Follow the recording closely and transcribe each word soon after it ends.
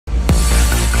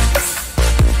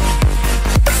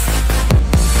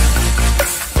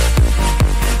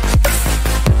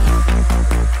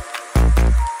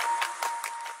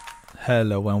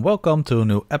Hello and welcome to a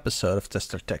new episode of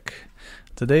Tester Tech.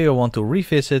 Today I want to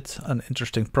revisit an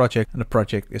interesting project, and the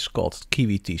project is called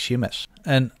KiwiTCMS.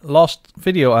 And last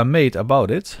video I made about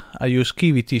it, I used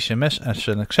KiwiTCMS as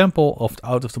an example of the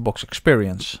out-of-the-box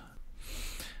experience.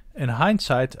 In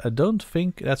hindsight, I don't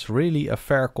think that's really a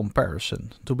fair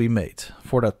comparison to be made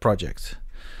for that project.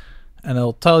 And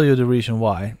I'll tell you the reason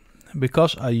why.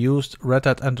 Because I used Red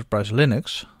Hat Enterprise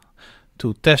Linux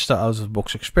to test the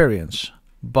out-of-the-box experience.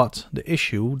 But the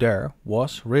issue there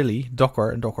was really Docker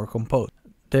and Docker Compose.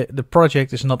 The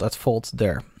project is not at fault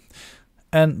there.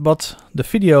 But the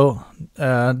video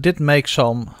did make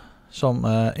some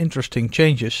interesting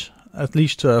changes, at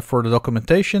least for the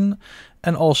documentation,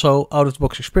 and also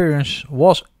out-of-the-box experience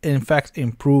was in fact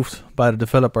improved by the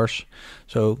developers.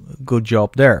 So good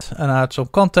job there. And I had some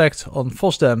contact on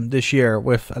FOSDEM this year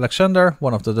with Alexander,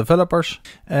 one of the developers,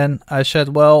 and I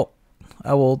said, well,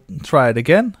 I will try it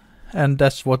again. And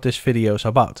that's what this video is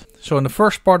about. So in the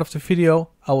first part of the video,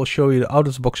 I will show you the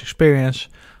out-of-the-box experience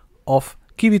of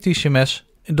KiwiTCMS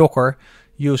in Docker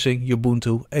using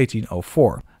Ubuntu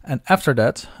 18.04. And after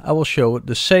that, I will show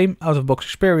the same out-of-the-box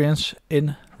experience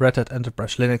in Red Hat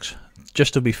Enterprise Linux,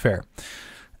 just to be fair.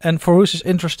 And for who is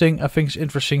interesting, I think it's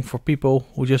interesting for people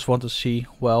who just want to see,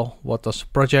 well, what does the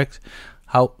project,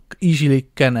 how easily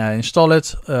can I install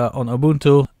it on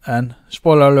Ubuntu? And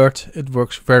spoiler alert, it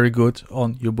works very good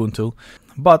on Ubuntu.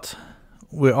 But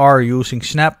we are using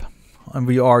Snap and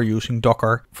we are using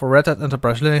Docker. For Red Hat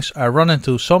Enterprise Linux, I run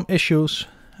into some issues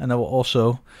and I will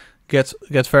also get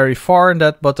very far in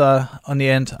that, but on the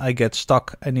end I get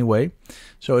stuck anyway.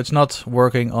 So it's not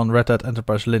working on Red Hat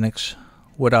Enterprise Linux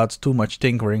without too much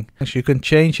tinkering. So you can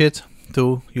change it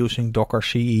to using Docker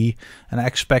CE, and I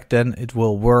expect then it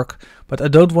will work, but I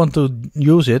don't want to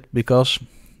use it because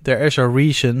there is a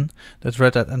reason that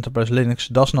Red Hat Enterprise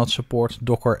Linux does not support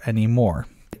Docker anymore.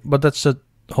 But that's a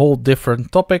whole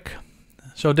different topic.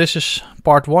 So this is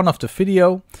part 1 of the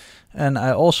video, and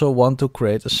I also want to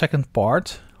create a second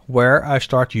part where I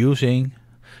start using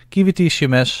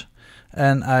KiwiTCMS,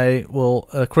 and I will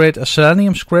create a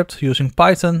Selenium script using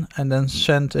Python and then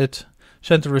send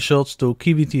the results to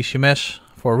KiwiTCMS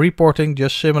for reporting,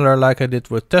 just similar like I did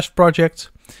with test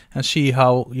project, and see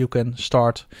how you can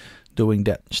start doing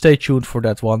that. Stay tuned for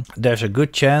that one. There's a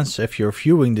good chance if you're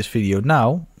viewing this video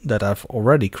now that I've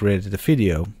already created a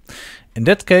video. In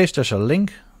that case, there's a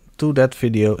link to that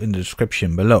video in the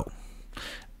description below.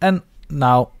 And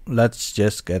now let's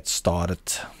just get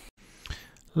started.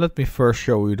 Let me first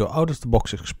show you the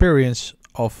out-of-the-box experience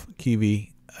of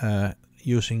Kiwi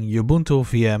using Ubuntu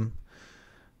VM.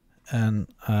 And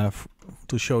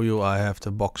to show you, I have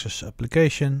the boxes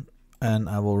application, and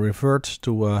I will revert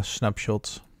to a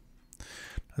snapshot.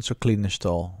 That's a clean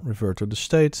install. Revert to the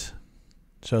state.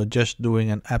 So just doing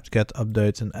an apt-get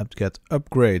update and apt-get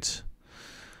upgrade.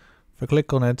 If I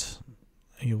click on it,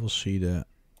 you will see the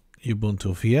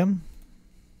Ubuntu VM.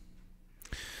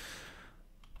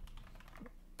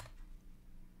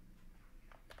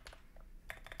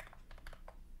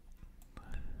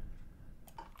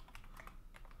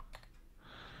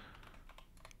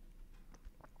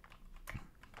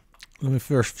 Let me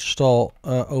first install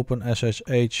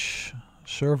OpenSSH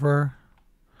server,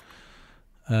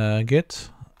 Git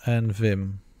and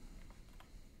Vim.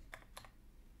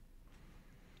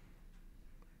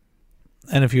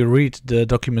 And if you read the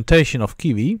documentation of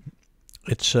Kiwi,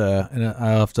 it's and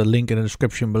I have the link in the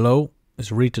description below,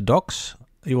 is read the docs.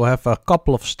 You will have a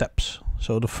couple of steps.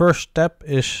 So the first step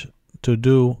is to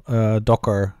do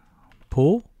Docker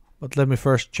pull, but let me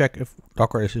first check if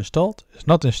Docker is installed. It's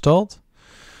not installed.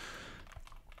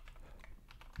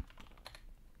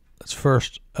 Let's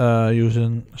first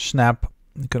using Snap.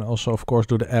 You can also of course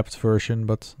do the apt version,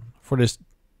 but for this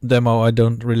demo I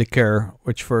don't really care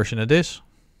which version it is.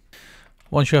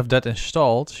 Once you have that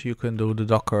installed, you can do the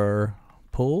Docker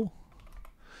pull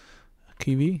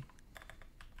KiwiTCMS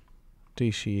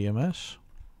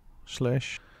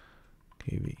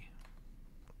 /Kiwi.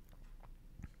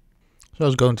 So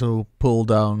it's going to pull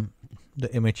down the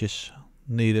images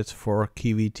needed for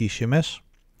KiwiTCMS.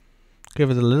 Give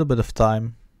it a little bit of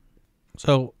time.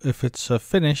 So if it's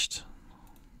finished,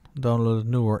 download a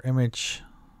newer image,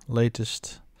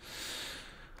 latest.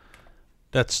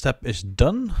 That step is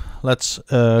done. Let's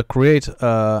create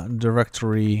a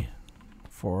directory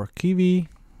for Kiwi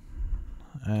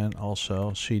and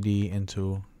also cd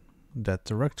into that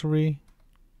directory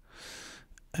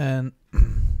and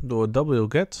do a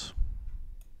wget.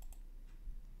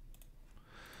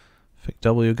 I think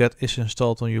wget is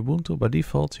installed on Ubuntu by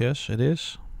default. Yes, it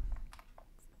is.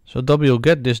 So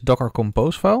wget this Docker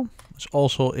Compose file. It's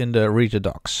also in the read the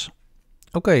docs.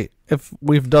 Okay, if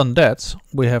we've done that,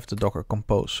 we have the Docker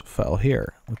Compose file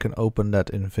here. We can open that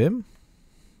in Vim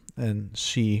and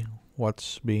see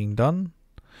what's being done.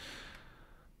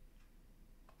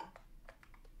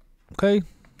 Okay,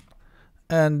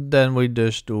 and then we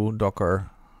just do Docker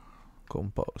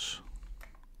Compose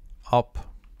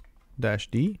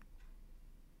up-d.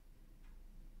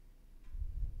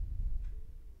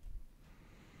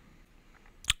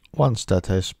 Once that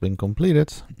has been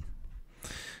completed,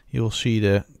 you'll see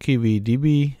the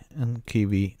KiwiDB and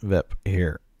KiwiWeb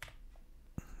here.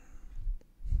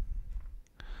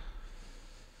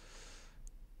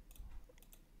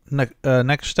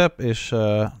 Next step is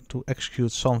to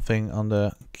execute something on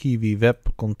the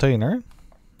KiwiWeb container.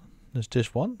 There's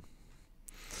this one.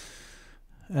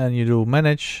 And you do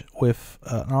manage with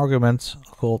an argument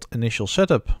called initial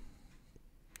setup.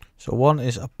 So 1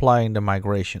 is applying the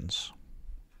migrations.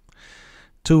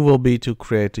 2 will be to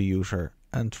create the user.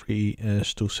 And 3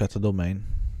 is to set the domain.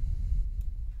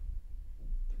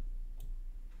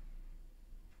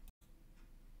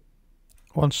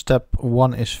 Once step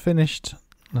 1 is finished,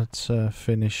 let's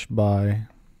finish by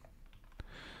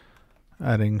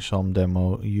adding some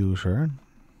demo user.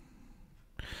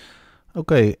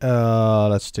 Okay,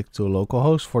 let's stick to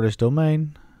localhost for this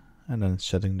domain and then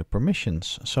setting the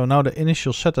permissions. So now the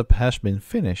initial setup has been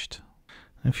finished.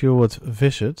 If you would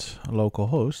visit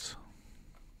localhost,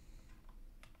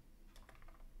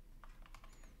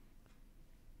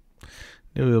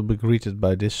 you will be greeted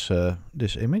by this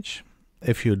this image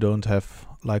if you don't have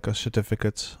like a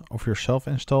certificate of yourself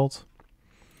installed.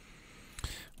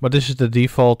 But this is the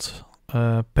default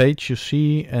page you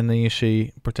see, and then you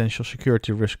see potential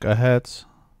security risk ahead.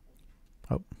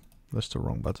 Oh, that's the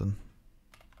wrong button.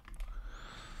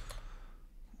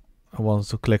 I wanted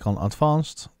to click on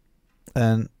advanced,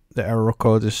 and the error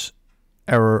code is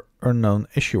error unknown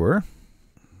issuer.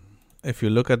 If you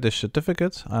look at this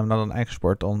certificate, I'm not an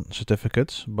expert on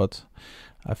certificates, but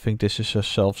I think this is a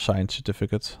self-signed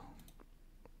certificate.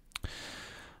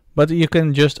 But you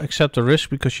can just accept the risk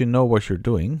because you know what you're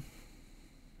doing.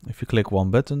 If you click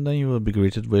one button, then you will be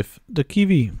greeted with the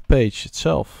Kiwi page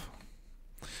itself.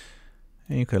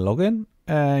 And you can log in,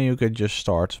 and you can just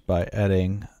start by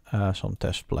adding some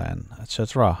test plan,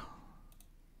 etc.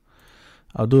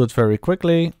 I'll do it very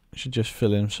quickly. You should just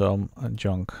fill in some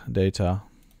junk data.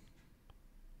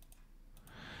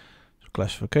 So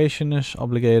classification is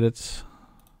obligated.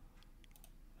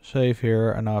 Save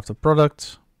here, and now I have the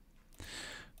product,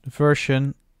 the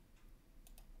version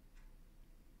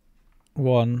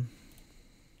 1,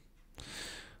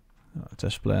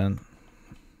 test plan.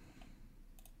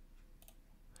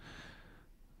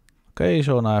 Okay,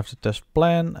 so now I have the test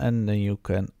plan, and then you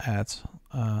can add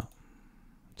a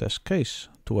test case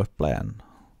to a plan.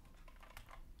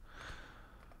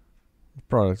 The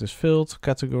product is filled,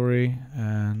 category,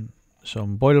 and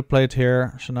some boilerplate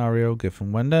here, scenario,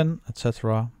 given when then,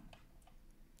 etc.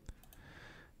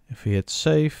 If you hit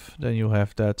save, then you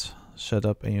have that set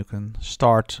up and you can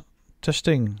start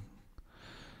testing.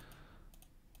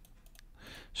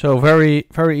 So very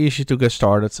easy to get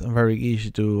started and very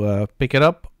easy to pick it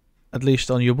up. At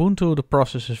least on Ubuntu, the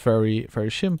process is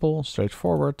very simple,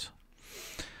 straightforward.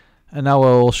 And now I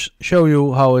will show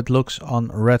you how it looks on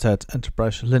Red Hat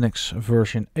Enterprise Linux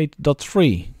version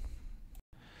 8.3.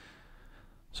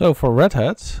 So for Red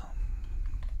Hat,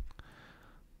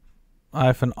 I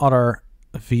have another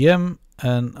VM,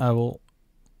 and I will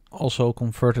also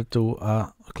convert it to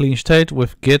a clean state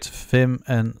with git, vim,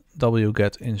 and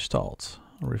wget installed.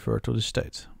 I'll refer to the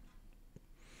state.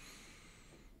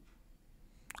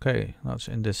 Okay, now it's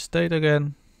in this state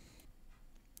again.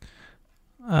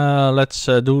 Let's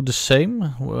do the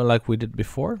same like we did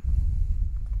before.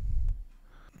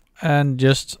 And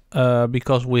just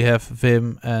because we have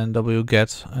vim and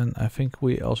wget, and I think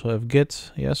we also have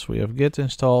git. Yes, we have git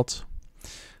installed.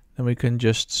 Then we can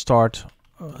just start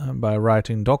by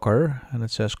writing docker, and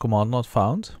it says command not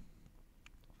found.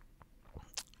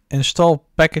 Install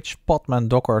package podman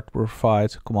docker to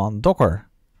provide command docker.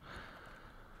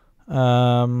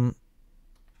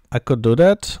 I could do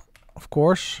that, of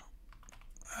course.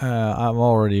 I'm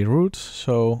already root,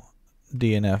 so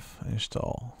dnf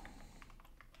install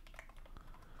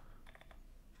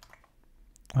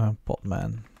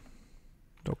podman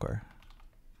docker.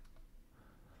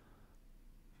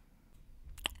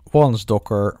 Once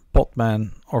docker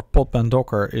podman or podman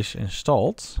docker is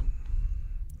installed,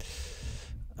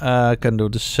 I can do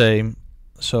the same.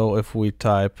 So if we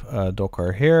type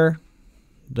docker here,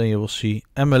 then you will see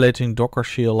emulating docker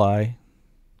CLI.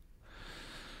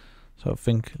 So I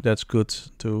think that's good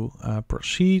to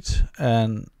proceed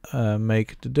and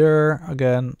make the dir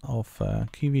again of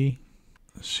Kiwi.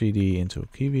 cd into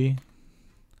Kiwi,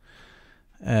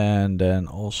 and then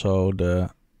also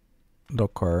the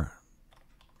Docker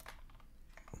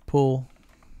pull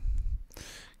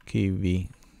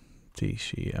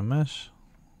KiwiTCMS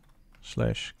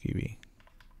 /Kiwi.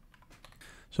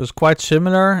 So it's quite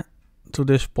similar to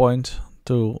this point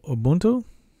to Ubuntu,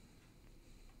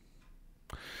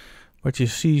 but you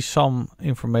see some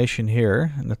information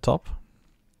here in the top.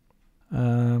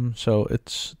 So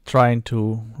it's trying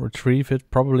to retrieve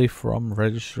it probably from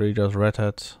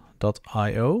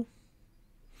registry.redhat.io.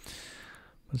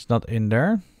 It's not in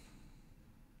there.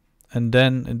 And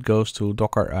then it goes to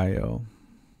Docker.io,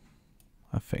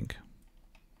 I think.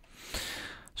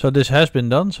 So this has been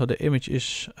done. So the image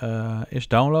is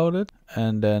downloaded,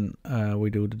 and then we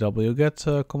do the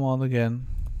wget command again.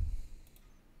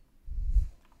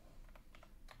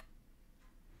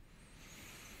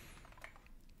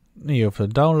 You have to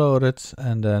download it,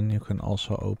 and then you can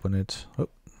also open it. Oh.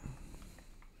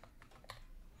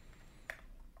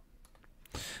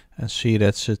 And see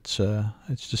that it's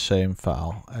the same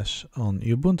file as on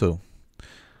Ubuntu.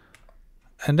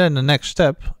 And then the next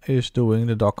step is doing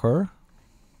the docker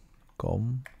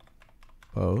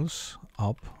compose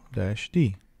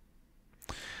up-d.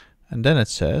 And then it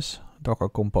says docker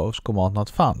compose command not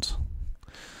found.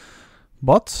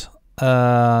 But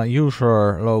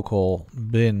user local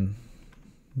bin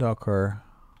docker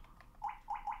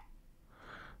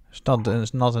is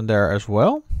not in there as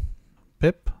well.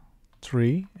 Pip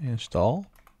 3 install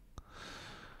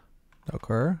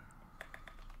docker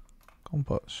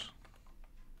compose.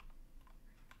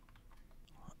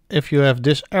 If you have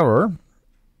this error,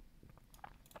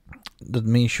 that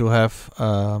means you have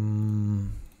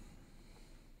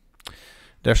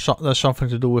there's something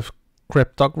to do with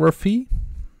cryptography,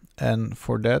 and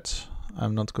for that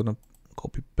I'm not gonna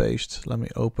copy paste. Let me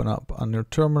open up a new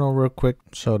terminal real quick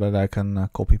so that I can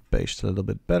copy paste a little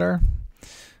bit better.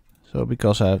 So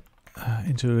because I have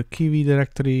into the Kiwi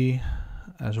directory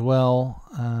as well,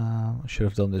 I should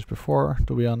have done this before,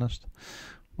 to be honest,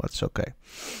 but it's okay.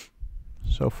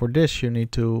 So for this you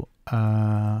need to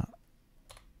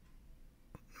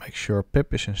make sure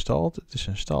pip is installed. It is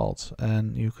installed,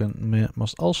 and you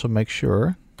must also make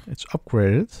sure it's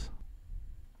upgraded.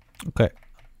 Okay,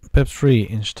 pip 3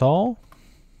 install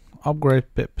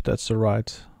upgrade pip. That's the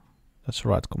right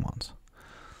command.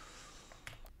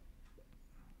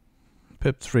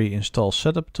 Pip 3 install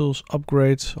setup tools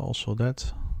upgrade, also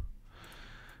that.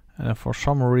 And for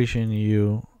some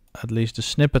reason at least the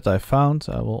snippet I found,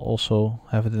 I will also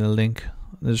have it in a link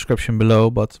in the description below,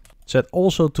 but set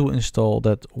also to install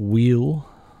that wheel,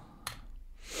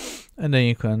 and then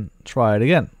you can try it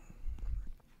again.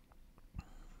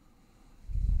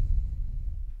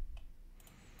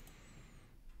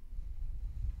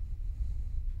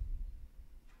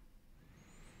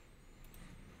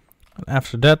 And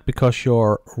after that, because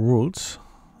your root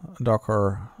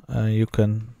docker, you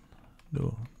can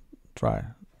try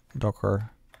docker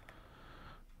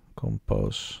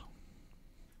compose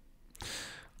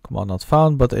command not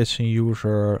found, but it's in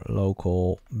user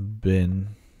local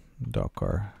bin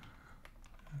docker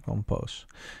compose.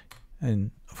 And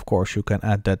of course you can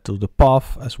add that to the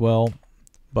path as well,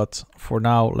 but for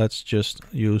now let's just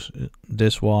use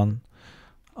this one,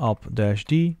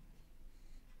 up-d.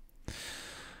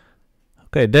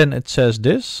 Okay, then it says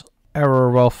this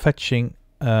error while fetching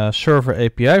server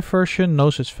API version,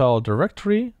 knows its file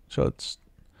directory. So it's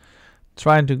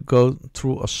trying to go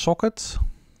through a socket,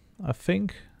 I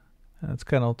think, and it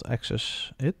cannot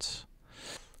access it.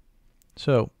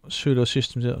 So sudo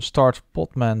system start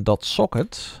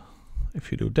podman.socket,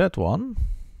 if you do that one.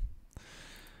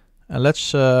 And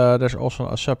let's there's also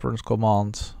a separate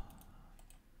command.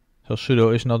 So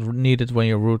sudo is not needed when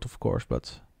you root, of course,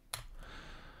 but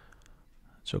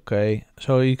it's okay.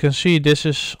 So you can see this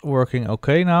is working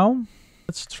okay now.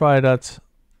 Let's try that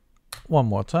one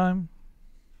more time.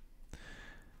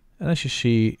 And as you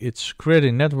see, it's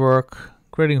creating network,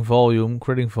 creating volume.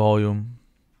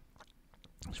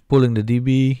 It's pulling the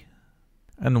DB.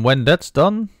 And when that's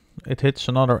done, it hits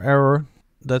another error.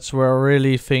 That's where I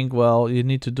really think, well, you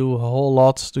need to do a whole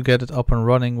lot to get it up and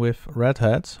running with Red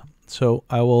Hat. So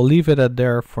I will leave it at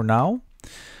there for now.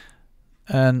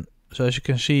 And so as you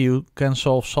can see, you can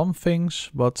solve some things,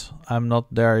 but I'm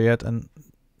not there yet, and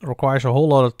it requires a whole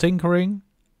lot of tinkering.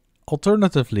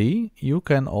 Alternatively, you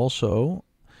can also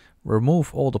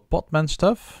remove all the podman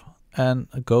stuff and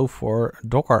go for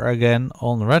Docker again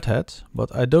on Red Hat,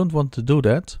 but I don't want to do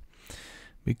that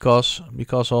because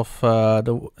of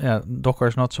Docker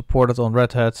is not supported on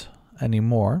Red Hat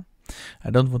anymore.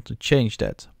 I don't want to change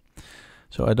that.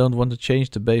 So I don't want to change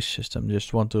the base system,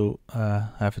 just want to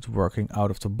have it working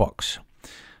out of the box.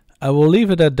 I will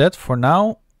leave it at that for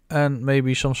now, and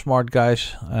maybe some smart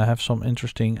guys have some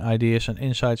interesting ideas and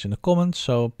insights in the comments,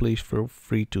 so please feel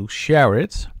free to share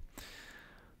it.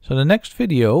 So the next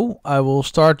video I will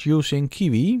start using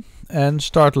Kiwi and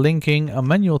start linking a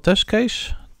manual test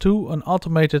case to an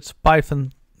automated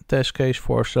Python test case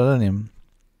for Selenium.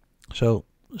 So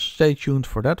stay tuned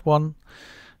for that one,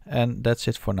 and that's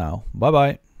it for now. Bye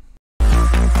bye.